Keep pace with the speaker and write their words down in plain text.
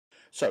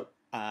So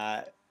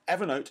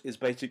Evernote is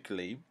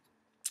basically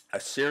a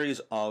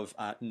series of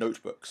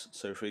notebooks.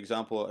 So for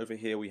example, over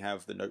here we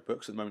have the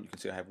notebooks. At the moment you can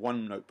see I have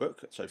one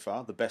notebook so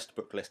far, the best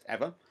book list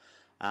ever.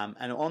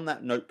 And on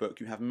that notebook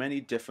you have many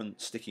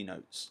different sticky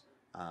notes.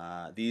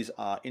 These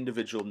are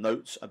individual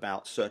notes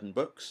about certain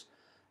books.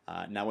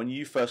 Now when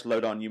you first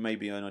load on, you may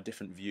be on a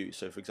different view.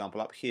 So for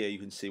example, up here you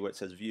can see where it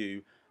says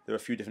view. There are a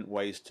few different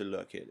ways to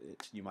look at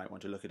it. You might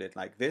want to look at it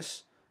like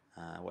this,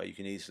 where you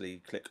can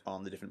easily click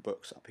on the different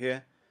books up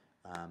here.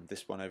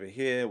 This one over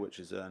here, which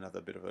is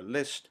another bit of a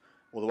list,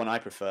 or the one I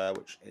prefer,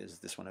 which is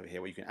this one over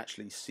here, where you can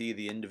actually see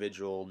the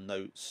individual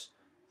notes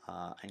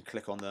and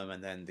click on them,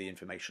 and then the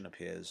information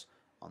appears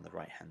on the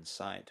right hand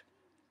side.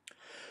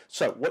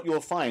 So what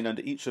you'll find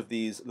under each of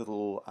these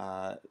little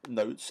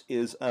notes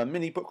is a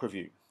mini book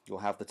review. You'll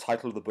have the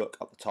title of the book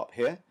up the top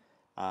here,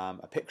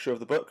 a picture of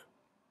the book,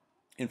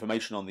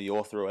 information on the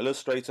author or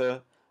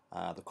illustrator,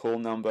 the call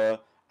number,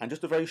 and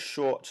just a very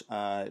short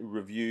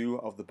review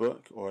of the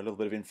book, or a little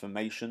bit of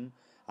information,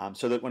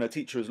 so that when a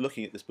teacher is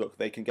looking at this book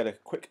they can get a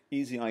quick,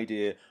 easy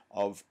idea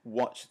of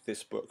what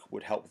this book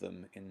would help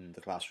them in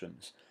the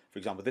classrooms. For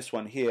example, this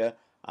one here,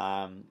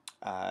 on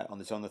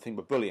the thing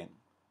with bullying.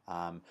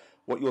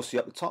 What you'll see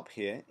up the top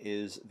here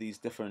is these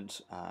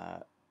different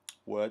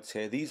words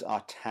here. These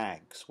are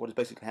tags. What has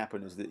basically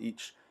happened is that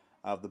each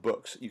of the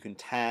books you can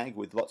tag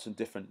with lots of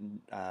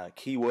different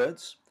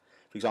keywords.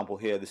 For example,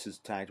 here this is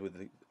tagged with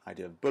the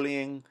idea of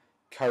bullying,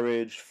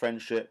 courage,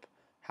 friendship,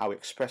 how we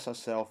express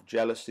ourselves,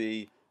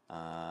 jealousy,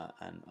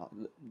 and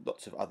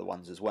lots of other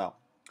ones as well.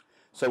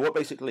 So what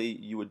basically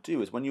you would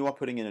do is when you are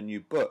putting in a new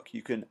book,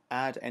 you can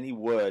add any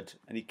word,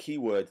 any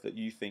keyword that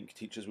you think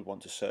teachers would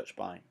want to search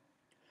by.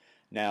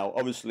 Now,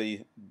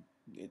 obviously,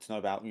 it's not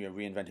about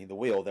reinventing the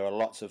wheel. There are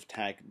lots of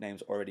tag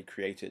names already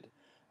created.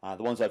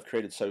 The ones I've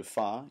created so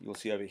far, you'll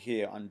see over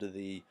here under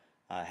the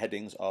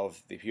headings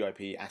of the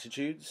PYP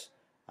attitudes,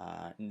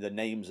 the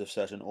names of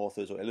certain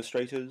authors or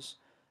illustrators,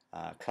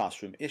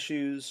 classroom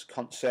issues,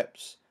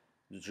 concepts,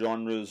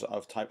 genres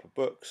of type of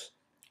books,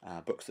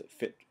 books that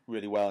fit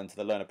really well into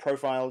the learner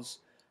profiles,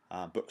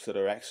 books that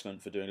are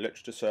excellent for doing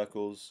literature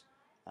circles,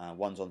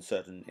 ones on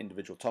certain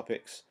individual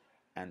topics,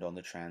 and on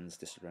the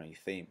transdisciplinary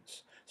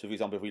themes. So for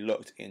example, if we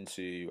looked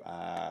into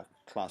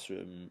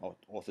classroom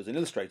authors and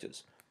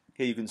illustrators,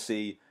 here you can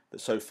see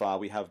that so far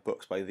we have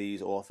books by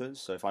these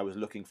authors. So if I was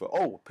looking for,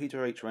 oh,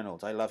 Peter H.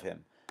 Reynolds, I love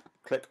him,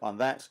 click on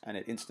that and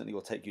it instantly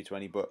will take you to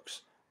any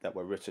books that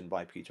were written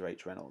by Peter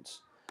H.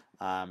 Reynolds.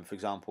 For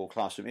example,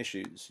 classroom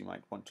issues, you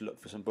might want to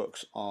look for some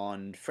books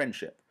on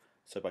friendship.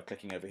 So by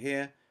clicking over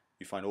here,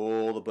 you find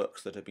all the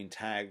books that have been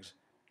tagged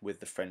with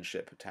the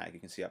friendship tag. You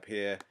can see up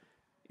here,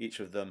 each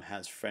of them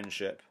has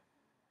friendship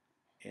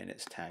in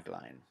its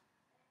tagline.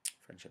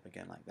 Friendship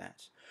again like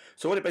that.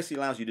 So what it basically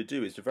allows you to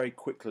do is to very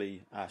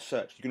quickly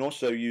search. You can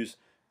also use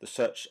the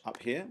search up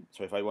here.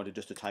 So if I wanted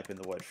just to type in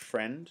the word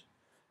friend,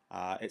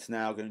 it's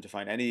now going to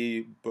find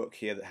any book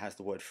here that has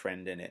the word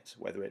friend in it,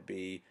 whether it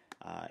be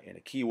in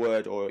a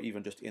keyword or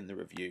even just in the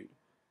review.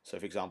 So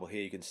for example,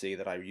 here you can see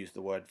that I used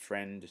the word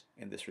friend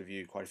in this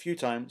review quite a few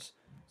times,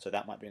 so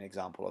that might be an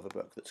example of a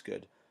book that's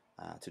good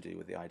to do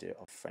with the idea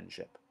of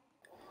friendship.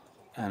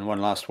 And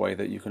one last way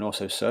that you can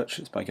also search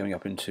is by going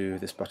up into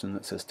this button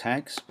that says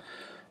tags.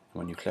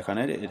 When you click on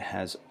it, it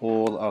has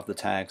all of the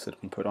tags that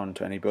have been put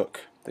onto any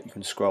book that you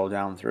can scroll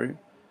down through.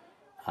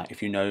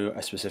 If you know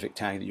a specific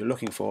tag that you're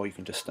looking for, you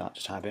can just start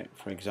to type it.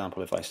 For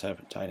example, if I type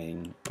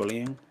in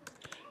bullying,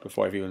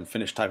 before I've even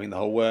finished typing the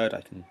whole word,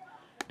 I can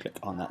click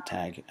on that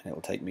tag and it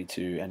will take me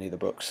to any of the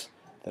books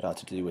that are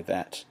to do with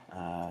that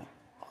on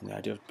the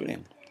idea of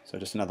bullying. So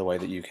just another way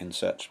that you can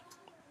search.